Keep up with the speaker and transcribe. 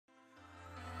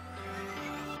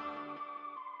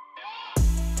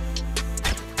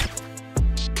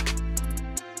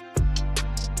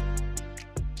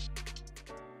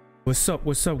What's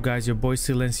up guys, your boy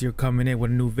Silencio coming in with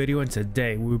a new video, and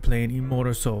today we'll be playing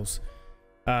Immortal Souls.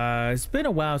 It's been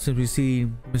a while since we see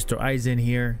Mr. Aizen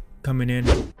here coming in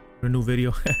with a new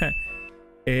video.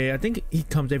 I think he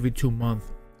comes every 2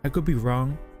 months. I could be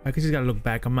wrong. I just gotta look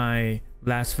back on my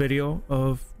last video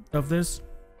of this,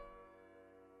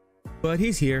 but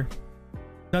he's here.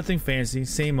 Nothing fancy,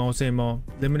 same old.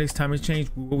 Limited time exchange.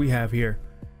 What we have here,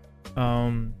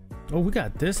 oh, we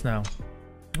got this now.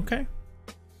 Okay,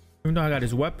 even though I got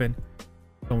his weapon,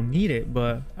 don't need it,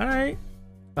 but all right.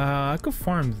 I could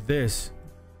farm this.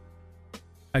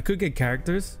 I could get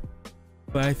characters,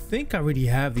 but I think I already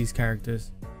have these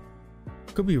characters.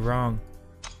 Could be wrong.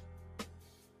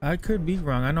 I could be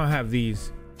wrong. I know I have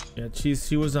these. Yeah,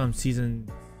 she was on season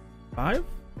 5,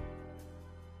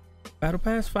 battle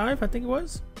pass 5, I think it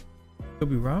was. Could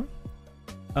be wrong.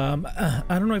 I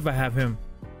don't know if I have him.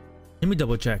 Let me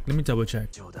double check.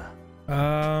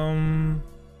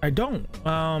 I don't.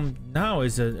 Now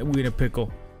is we in a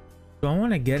pickle. Do I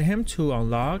want to get him to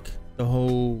unlock the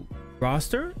whole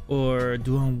roster, or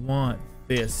do I want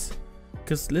this?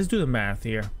 Because let's do the math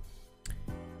here.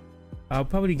 I'll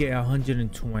probably get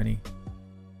 120,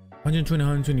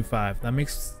 125. That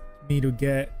makes me to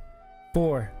get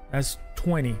 4. That's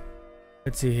 20.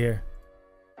 Let's see here.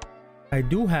 I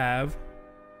do have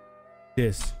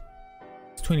this.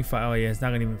 It's 25. Oh yeah, it's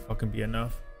not gonna even fucking be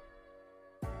enough.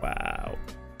 Wow.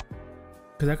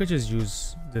 Because I could just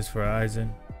use this for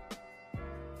Aizen.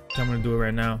 I'm gonna do it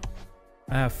right now.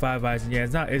 I have 5 Aizen. Yeah,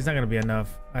 it's not gonna be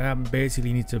enough. I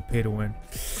basically need to pay to win.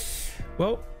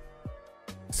 Well,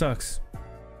 sucks.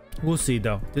 We'll see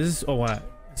though. This is, oh what?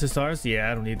 It's a stars?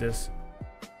 Yeah, I don't need this.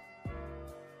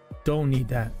 Don't need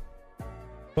that.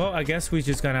 Well, I guess we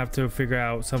just gonna have to figure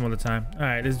out some other time. All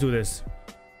right, let's do this.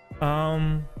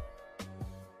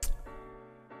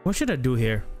 What should I do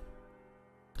here?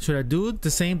 Should I do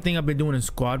the same thing I've been doing in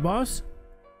Squad Boss?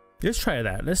 Let's try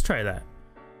that.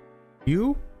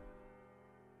 You?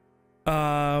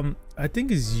 I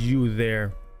think it's you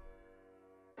there.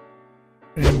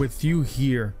 And with you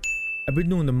here, I've been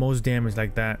doing the most damage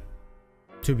like that,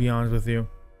 to be honest with you.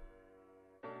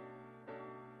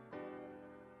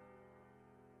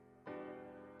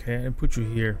 Okay, I put you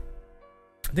here.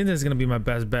 I think that's gonna be my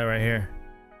best bet right here.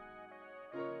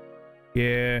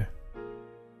 Yeah.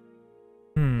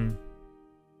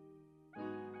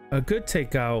 I could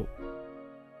take out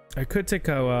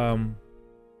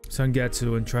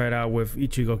Sangetsu and try it out with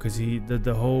Ichigo, because he did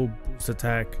the whole boost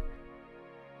attack.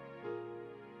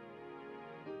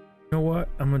 You know what?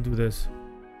 I'm gonna do this.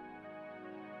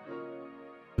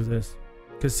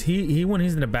 Because he when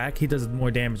he's in the back, he does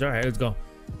more damage. All right, let's go.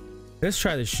 Let's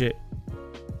try this shit.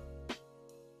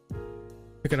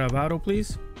 Pick it up, auto,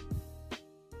 please.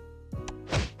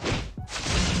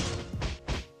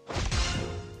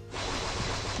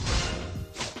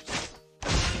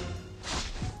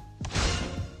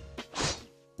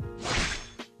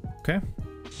 Okay.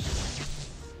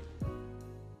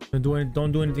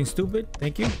 Don't do anything stupid.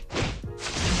 Thank you.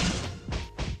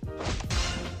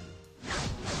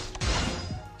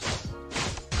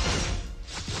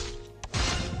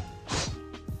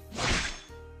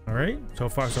 All right. So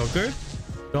far, so good.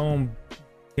 Don't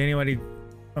get anybody.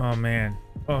 Oh man.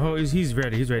 Oh, he's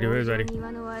ready. He's ready.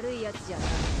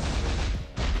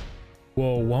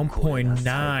 Whoa,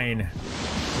 1.9.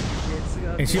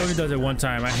 And she only does it one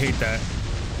time. I hate that.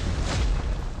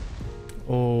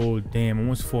 Oh damn,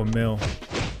 almost 4 mil.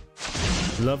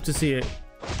 Love to see it.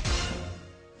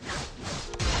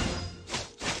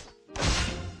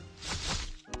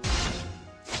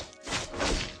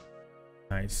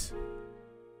 Nice.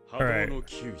 All right.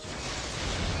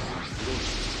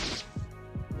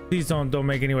 Please don't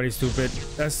make anybody stupid.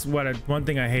 That's one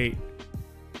thing I hate.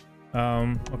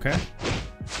 Okay.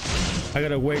 I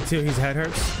gotta wait till his head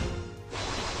hurts.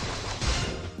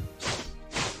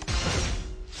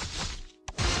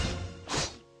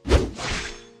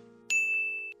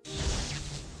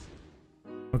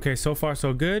 Okay, so far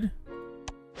so good.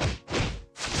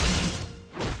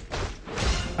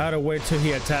 I gotta wait till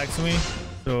he attacks me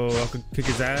so I could kick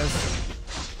his ass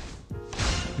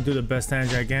and do the best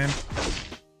damage I can.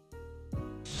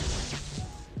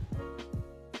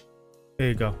 There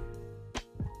you go.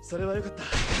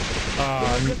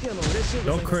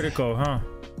 Don't critical, huh?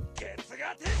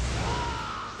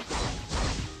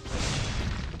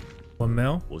 1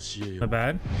 mil? Not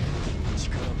bad.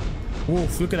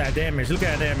 Oof, look at that damage.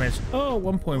 Oh,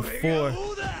 1.4.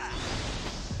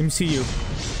 Let me see you.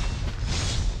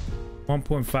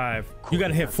 1.5. You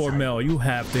gotta hit 4 mil. You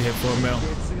have to hit 4 mil.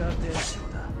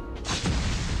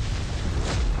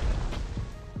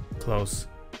 Close.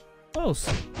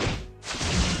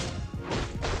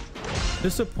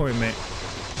 Disappointment.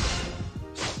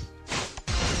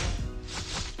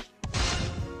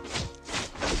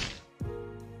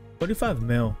 $45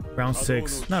 mil, round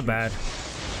 6, not bad.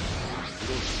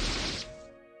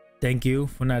 Thank you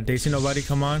for not dating nobody.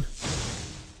 Come on.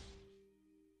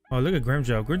 Oh, look at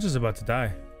Grimjoe. Grimjoe's about to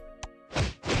die.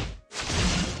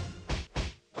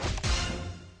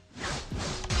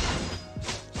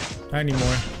 Not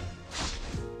anymore.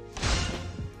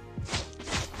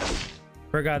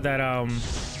 Forgot that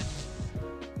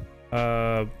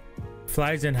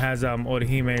Flyzen has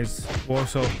Orihime's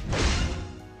Warso.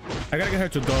 I gotta get her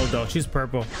to gold though. She's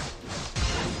purple.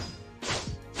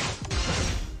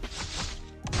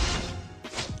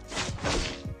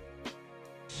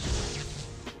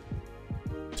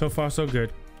 So far so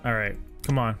good. All right,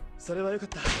 come on.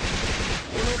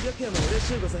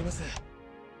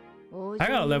 I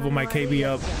gotta level my KB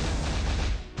up.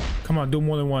 Come on, do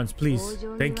more than once, please.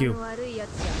 Thank you.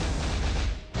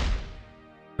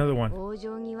 Another one.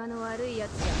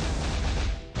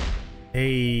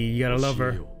 Hey, you gotta love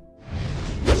her.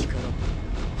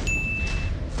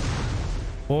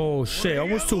 Oh shit,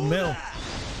 almost 2 mil.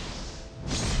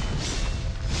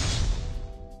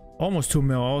 Almost 2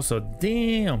 mil also.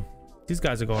 Damn, these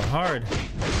guys are going hard.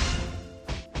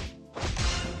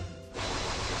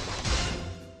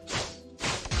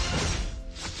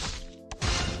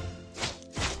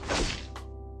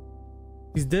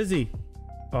 He's dizzy.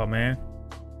 Oh man.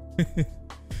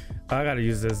 I gotta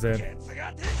use this then.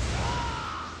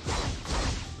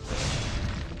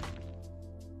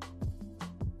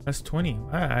 That's 20.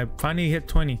 I finally hit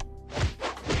 20.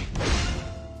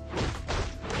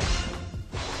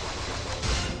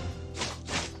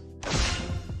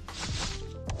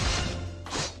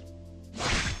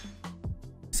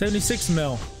 $76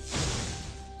 mil.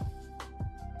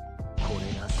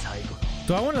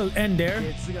 Do I want to end there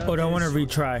or do I want to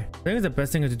retry? I think the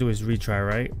best thing to do is retry,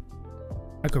 right?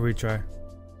 I could retry.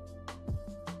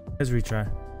 Let's retry.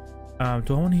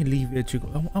 Do I want to leave it to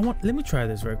let me try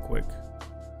this real quick.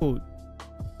 Oh,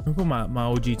 let me put my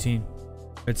OG team.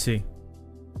 Let's see.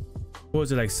 What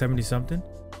was it, like 70 something?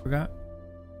 Forgot.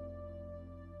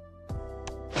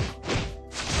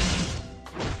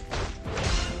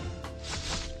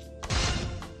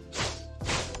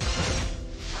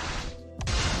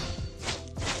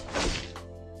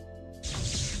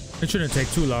 It shouldn't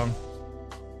take too long.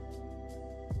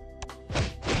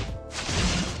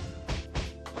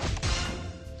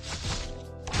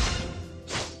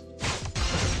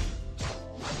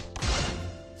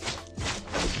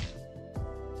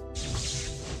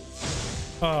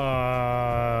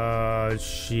 Oh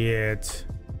shit.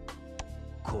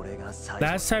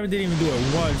 Last time I didn't even do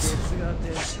it once.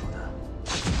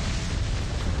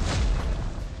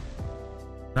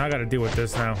 Now I gotta deal with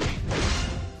this now.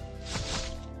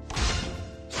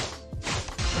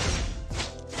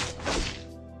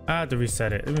 I have to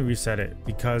reset it. Let me reset it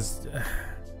because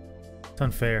it's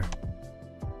unfair.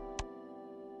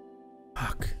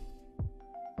 Fuck.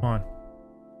 Come on.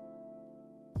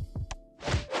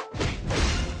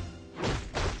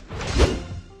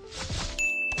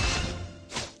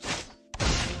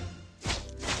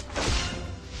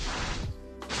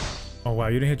 Oh wow,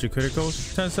 you didn't hit your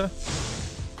criticals, Tensa?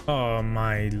 Oh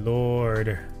my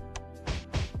lord.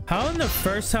 How in the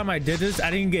first time I did this,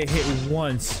 I didn't get hit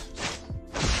once?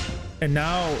 And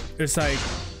now it's like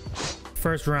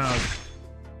first round.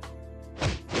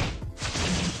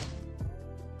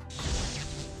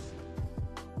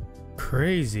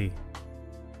 Crazy.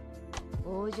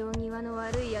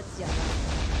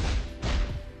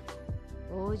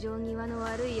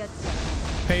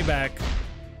 Payback.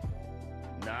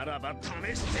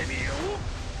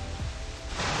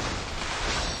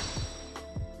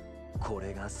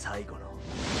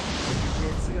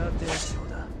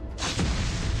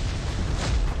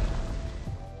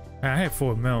 I hit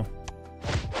 4 mil.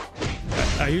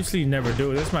 I usually never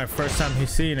do. This is my first time he's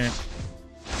seen it.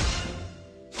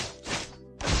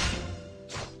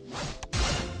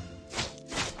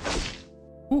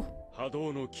 Whew.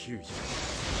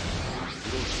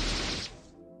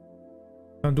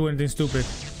 Don't do anything stupid.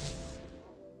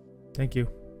 Thank you.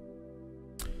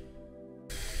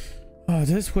 Oh,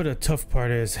 this is what the tough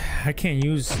part is. I can't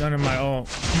use none of my ult.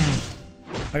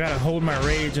 I gotta hold my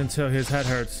rage until his head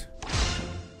hurts.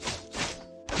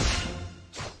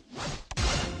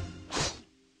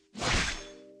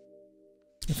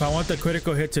 If I want the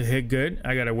critical hit to hit good,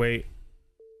 I gotta wait.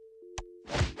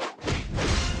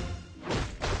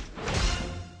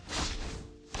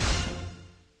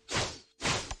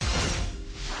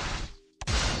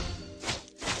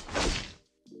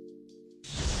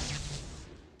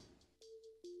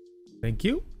 Thank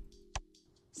you.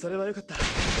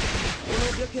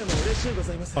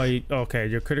 Oh, okay,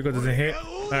 your critical doesn't hit.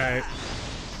 All right.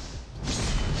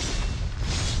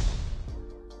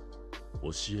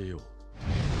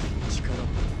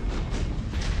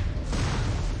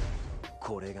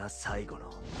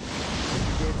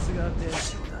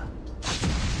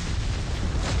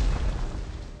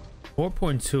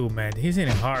 $4.2, man. He's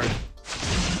hitting hard.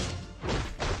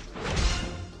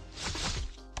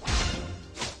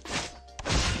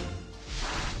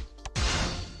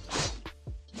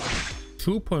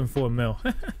 $2.4 mil.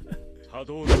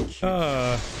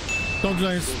 Don't do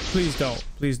this. Please don't.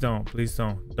 Please don't. Please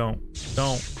don't. Don't.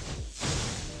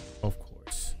 Of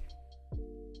course.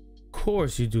 Of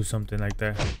course you do something like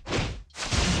that.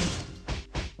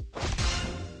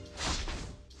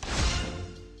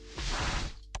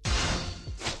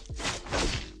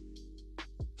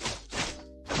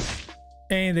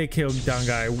 And they killed down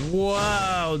guy.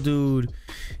 Wow, dude.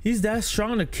 He's that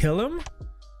strong to kill him?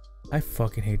 I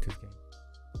fucking hate this game.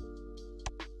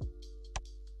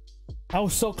 I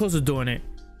was so close to doing it.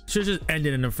 Should just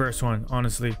ended in the first one,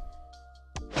 honestly.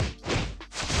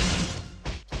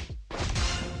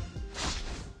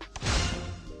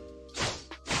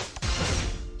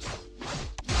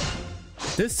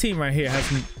 This team right here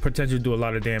has potential to do a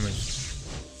lot of damage.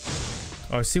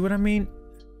 Oh, see what I mean?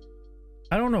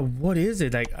 I don't know what is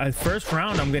it. Like, at first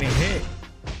round, I'm getting hit.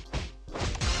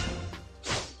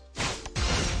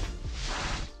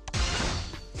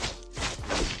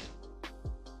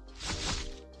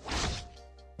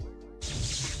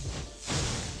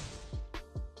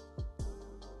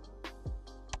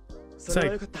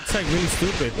 It's like really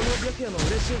stupid.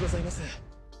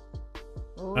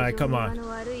 All right, come on.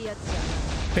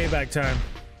 Payback time.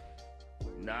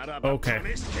 Okay.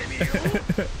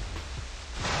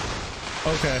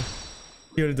 Okay.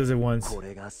 He only does it once.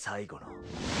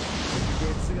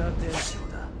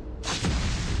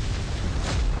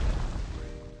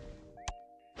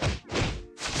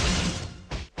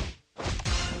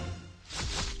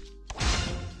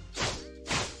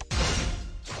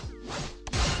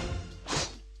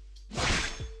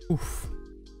 Oof.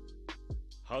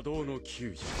 Hado no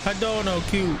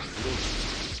Q.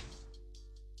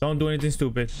 Don't do anything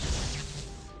stupid.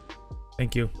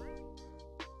 Thank you.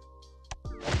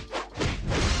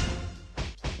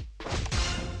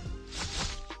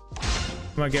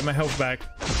 Come on, get my health back.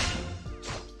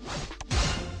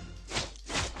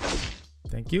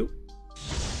 Thank you.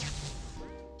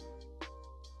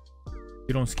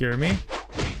 You don't scare me.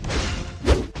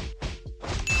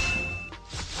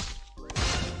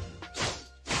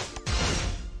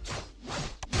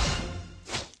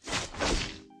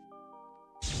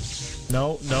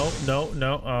 No.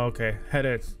 Oh, okay. Head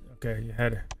hurts. Okay, your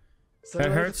head.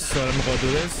 Head hurts, so I'm gonna go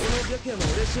do this.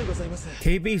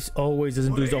 KB always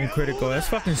doesn't do his own critical. That's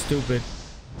fucking stupid.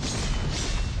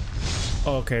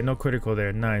 Oh, okay, no critical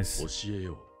there. Nice.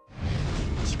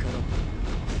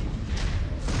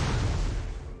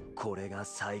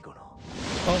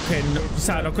 Okay,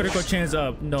 no critical chance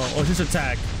up. No, or just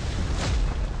attack.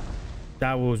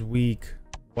 That was weak.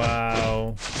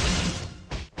 Wow.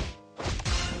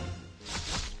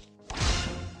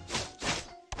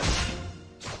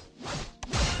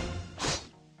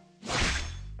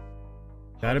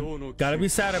 Gotta be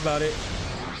sad about it.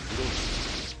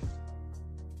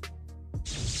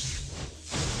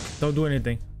 Don't do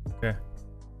anything. Okay.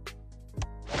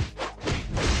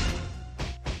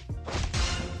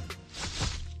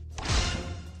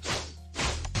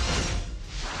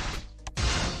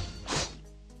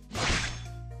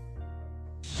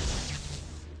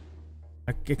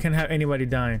 I can't have anybody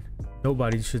dying.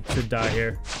 Nobody should die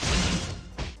here.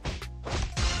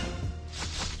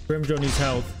 Brimjo needs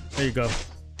health. There you go.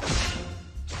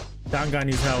 Down guy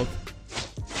needs health.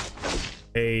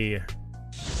 Hey.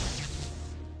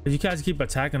 You guys keep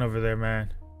attacking over there,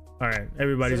 man. Alright,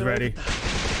 everybody's ready.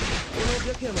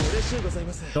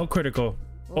 No critical.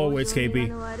 Always KB.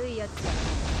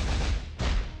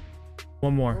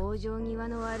 One more.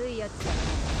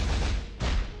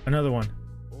 Another one.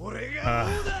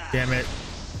 Damn it.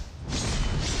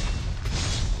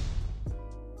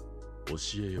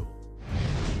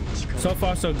 So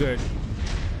far, so good.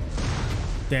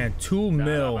 Damn, 2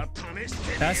 mil.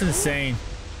 That's insane.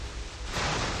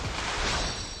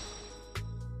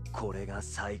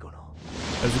 Let's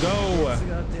go.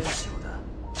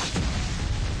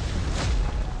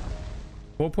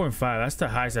 4.5. That's the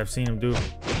highest I've seen him do.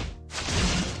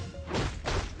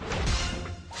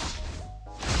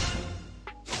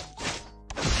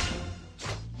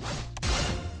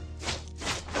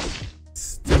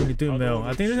 Mil.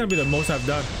 I think this is gonna be the most I've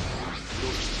done.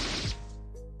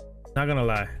 Not gonna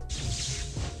lie.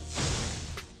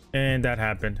 And that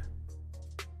happened.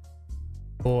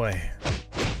 Boy.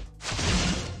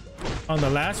 On the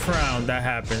last round, that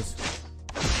happens.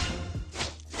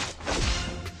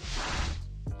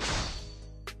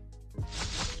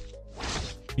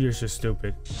 You're just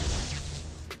stupid.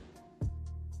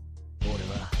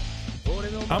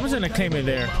 I'm just gonna claim it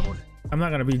there. I'm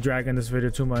not gonna be dragging this video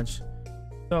too much.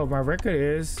 So my record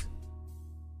is...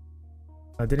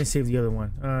 I didn't save the other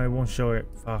one. It won't show it.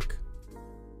 Fuck.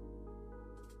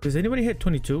 Does anybody hit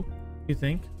 22? You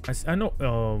think? I know.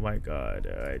 Oh my god.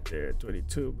 Right there.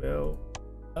 22, Bill.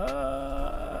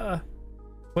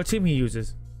 What team he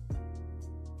uses?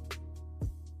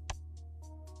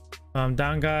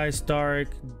 Down guy, Stark.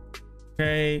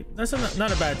 Okay. That's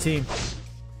not a bad team.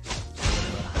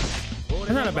 That's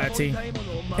not a bad team.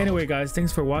 Anyway, guys,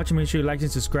 thanks for watching. Make sure you like and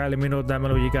subscribe. Let me know down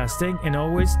below what you guys think. And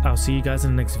always, I'll see you guys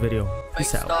in the next video.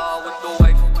 Peace out.